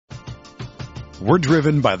We're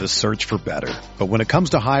driven by the search for better. But when it comes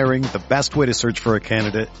to hiring, the best way to search for a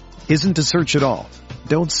candidate isn't to search at all.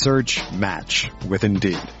 Don't search, match with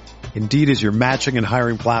Indeed. Indeed is your matching and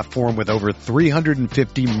hiring platform with over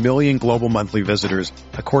 350 million global monthly visitors,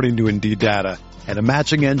 according to Indeed data, and a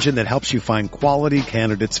matching engine that helps you find quality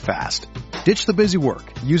candidates fast. Ditch the busy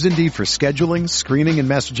work. Use Indeed for scheduling, screening, and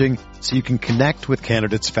messaging so you can connect with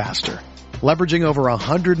candidates faster. Leveraging over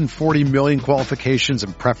 140 million qualifications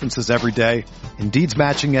and preferences every day, Indeed's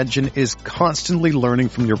matching engine is constantly learning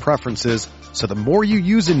from your preferences, so the more you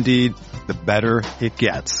use Indeed, the better it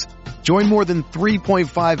gets. Join more than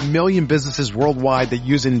 3.5 million businesses worldwide that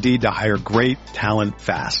use Indeed to hire great talent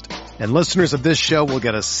fast. And listeners of this show will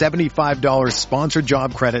get a $75 sponsored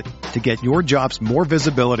job credit to get your jobs more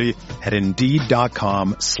visibility at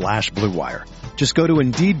Indeed.com/Blue Wire. Just go to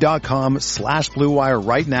Indeed.com/Blue Wire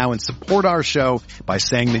right now and support our show by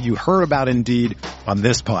saying that you heard about Indeed on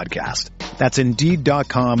this podcast. That's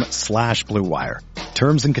Indeed.com/Blue Wire.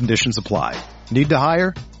 Terms and conditions apply. Need to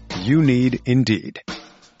hire? You need Indeed.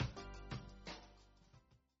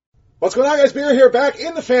 What's going on, guys? Beer here, back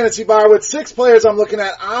in the Fantasy Bar with 6 players I'm looking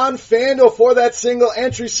at on FanDuel for that single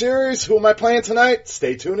entry series. Who am I playing tonight?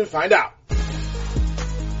 Stay tuned and find out.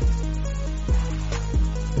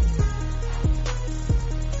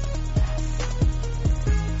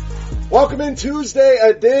 Welcome in Tuesday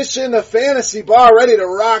edition of Fantasy Bar, ready to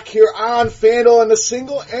rock here on FanDuel, and the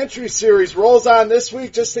single entry series rolls on this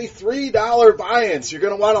week. Just a $3 buy-in, so you're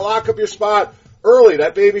going to want to lock up your spot early.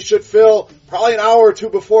 That baby should fill probably an hour or two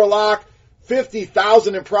before lock.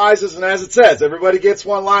 50,000 in prizes, and as it says, everybody gets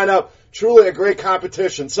one lineup. Truly a great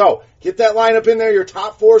competition. So get that lineup in there. Your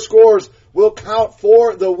top 4 scores will count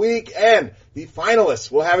for the weekend. The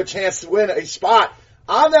finalists will have a chance to win a spot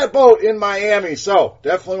on that boat in Miami. So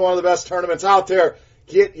definitely one of the best tournaments out there.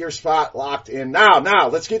 Get your spot locked in now. Now,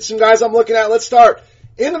 let's get some guys I'm looking at. Let's start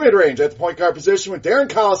in the mid-range at the point guard position with Darren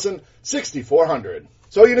Collison, 6,400.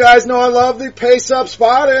 So you guys know I love the pace-up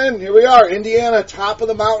spot, and here we are, Indiana, top of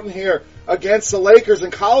the mountain here against the Lakers,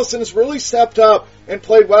 and Collison has really stepped up and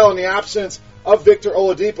played well in the absence of Victor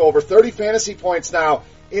Oladipo. Over 30 fantasy points now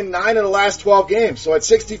in 9 of the last 12 games. So at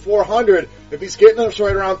 6,400, if he's getting us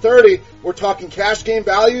right around 30, we're talking cash game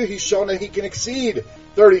value. He's shown that he can exceed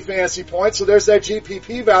 30 fantasy points, so there's that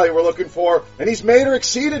GPP value we're looking for. And he's made or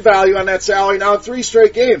exceeded value on that salary now in 3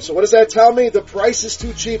 straight games. So what does that tell me? The price is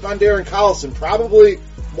too cheap on Darren Collison. Probably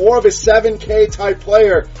more of a 7K type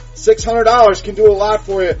player. $600 can do a lot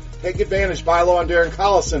for you. Take advantage, buy low on Darren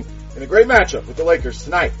Collison in a great matchup with the Lakers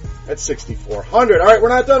tonight at 6,400. All right, we're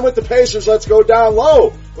not done with the Pacers. Let's go down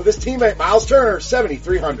low with his teammate Miles Turner,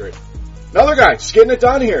 7,300. Another guy just getting it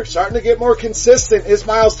done here, starting to get more consistent, is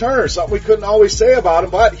Miles Turner. Something we couldn't always say about him,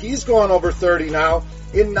 but he's gone over 30 now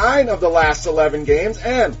in 9 of the last 11 games,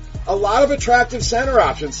 and a lot of attractive center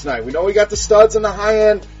options tonight. We know we got the studs in the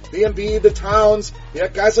high end, the Embiid, the Towns, you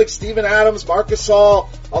got guys like Steven Adams, Marc Gasol,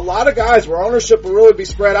 a lot of guys where ownership will really be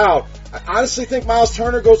spread out. I honestly think Miles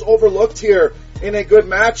Turner goes overlooked here in a good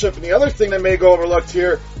matchup, and the other thing that may go overlooked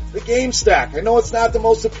here, the game stack. I know it's not the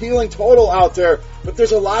most appealing total out there, but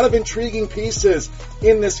there's a lot of intriguing pieces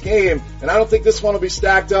in this game, and I don't think this one will be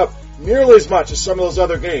stacked up nearly as much as some of those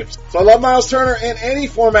other games. So I love Miles Turner in any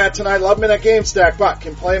format tonight. Love him in that game stack, but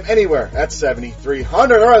can play him anywhere at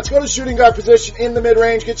 7,300. All right, let's go to shooting guard position in the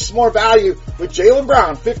mid-range. Get you some more value with Jaylen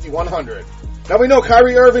Brown, 5,100. Now we know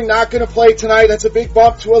Kyrie Irving not going to play tonight. That's a big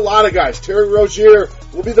bump to a lot of guys. Terry Rozier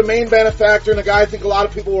will be the main benefactor and a guy I think a lot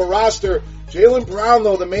of people will roster. Jaylen Brown,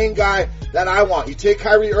 though, the main guy that I want. You take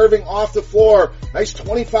Kyrie Irving off the floor, nice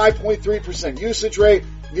 25.3% usage rate,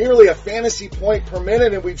 nearly a fantasy point per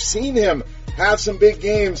minute, and we've seen him have some big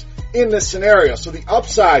games in this scenario. So the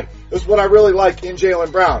upside is what I really like in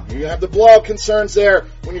Jaylen Brown. You have the blowout concerns there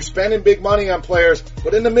when you're spending big money on players,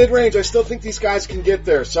 but in the mid-range, I still think these guys can get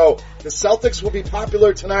there. So the Celtics will be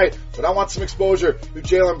popular tonight, but I want some exposure to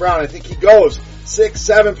Jaylen Brown. I think he goes 6,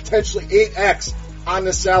 7, potentially 8x on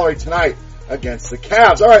this salary tonight against the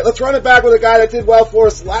Cavs. All right, let's run it back with a guy that did well for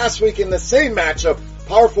us last week in the same matchup.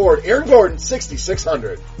 Power forward Aaron Gordon,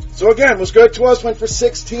 6,600. So again, was good to us, went for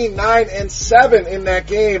 16, 9, and 7 in that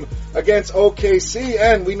game against OKC,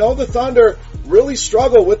 and we know the Thunder really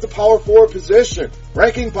struggle with the power forward position,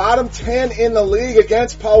 ranking bottom 10 in the league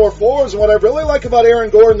against power forwards. And what I really like about Aaron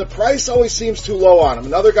Gordon, the price always seems too low on him.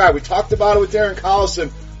 Another guy, we talked about it with Darren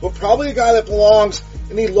Collison, but probably a guy that belongs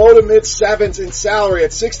in the low to mid 7s in salary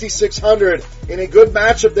at 6,600 in a good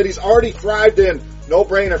matchup that he's already thrived in. No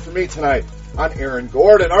brainer for me tonight on Aaron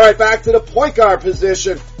Gordon. All right, back to the point guard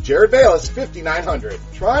position. Jared Bayless, 5,900.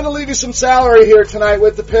 Trying to leave you some salary here tonight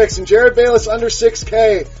with the picks, and Jared Bayless under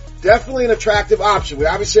 6K, definitely an attractive option. We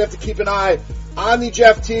obviously have to keep an eye on the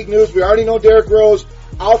Jeff Teague news, we already know Derrick Rose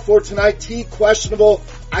out for tonight. Teague questionable.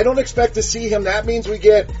 I don't expect to see him. That means we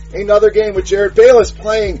get another game with Jared Bayless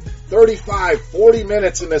playing 35, 40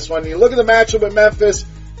 minutes in this one. You look at the matchup with Memphis,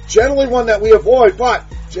 generally one that we avoid, but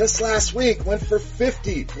just last week went for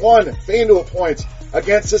 51 FanDuel points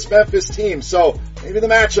against this Memphis team. So maybe the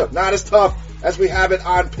matchup not as tough as we have it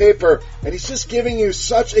on paper. And he's just giving you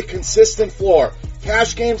such a consistent floor.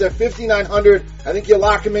 Cash games at 5,900. I think you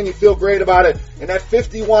lock him in, you feel great about it. And that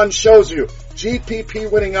 51 shows you GPP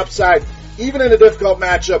winning upside. Even in a difficult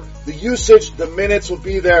matchup, the usage, the minutes will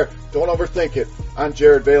be there. Don't overthink it on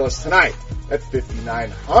Jared Bayless tonight at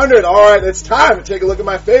 5,900. All right, it's time to take a look at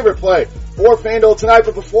my favorite play for FanDuel tonight.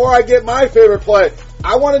 But before I get my favorite play,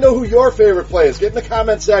 I want to know who your favorite play is. Get in the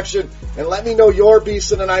comment section and let me know your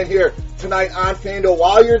beast of the night here tonight on FanDuel.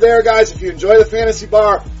 While you're there, guys, if you enjoy the Fantasy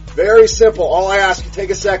Bar, very simple. All I ask you, take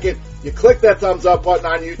a second, you click that thumbs up button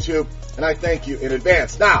on YouTube, and I thank you in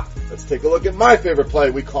advance. Now, let's take a look at my favorite play.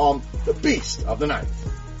 We call him the Beast of the Night.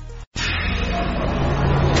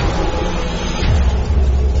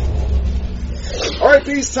 All right,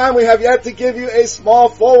 Beast time. We have yet to give you a small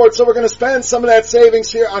forward, so we're going to spend some of that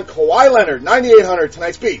savings here on Kawhi Leonard, 9,800,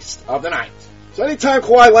 tonight's Beast of the Night. So anytime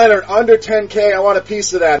Kawhi Leonard under 10K, I want a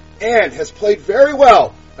piece of that, and has played very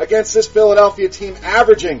well against this Philadelphia team,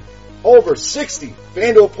 averaging over 60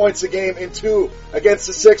 FanDuel points a game in 2 against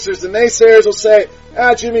the Sixers. The naysayers will say,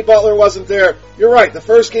 Jimmy Butler wasn't there. You're right, the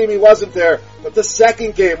first game he wasn't there, but the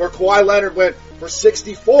second game where Kawhi Leonard went for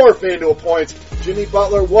 64 FanDuel points, Jimmy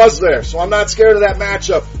Butler was there. So I'm not scared of that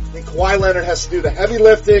matchup. I think Kawhi Leonard has to do the heavy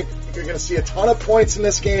lifting. I think you're going to see a ton of points in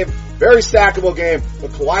this game. Very stackable game, but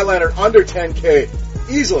Kawhi Leonard under 10K,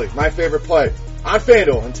 easily my favorite play on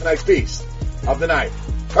FanDuel in tonight's Beast of the Night.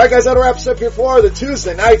 All right, guys, that wraps up here for the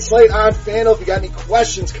Tuesday night slate on FanDuel. If you got any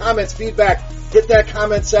questions, comments, feedback, hit that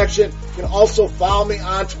comment section. You can also follow me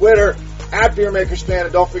on Twitter at BeerMakersFan.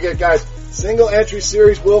 And don't forget, guys, single entry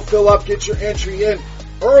series will fill up. Get your entry in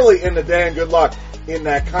early in the day, and good luck in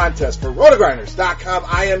that contest. For RotoGrinders.com,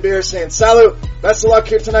 I am Beer saying salut. Best of luck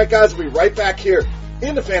here tonight, guys. We'll be right back here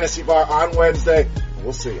in the Fantasy Bar on Wednesday.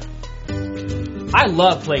 We'll see you. I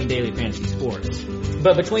love playing daily fantasy sports.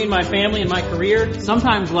 But between my family and my career,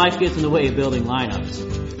 sometimes life gets in the way of building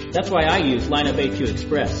lineups. That's why I use Lineup HQ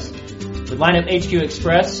Express. With Lineup HQ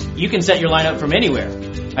Express, you can set your lineup from anywhere.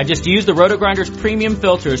 I just use the RotoGrinders premium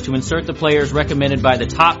filters to insert the players recommended by the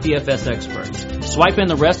top DFS experts. Swipe in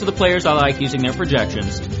the rest of the players I like using their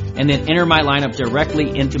projections, and then enter my lineup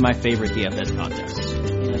directly into my favorite DFS contests.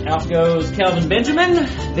 And out goes Kelvin Benjamin.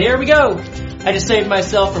 There we go. I just saved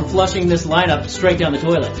myself from flushing this lineup straight down the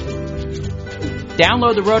toilet.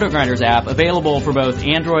 Download the RotoGrinders app, available for both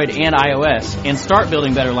Android and iOS, and start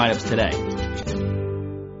building better lineups today.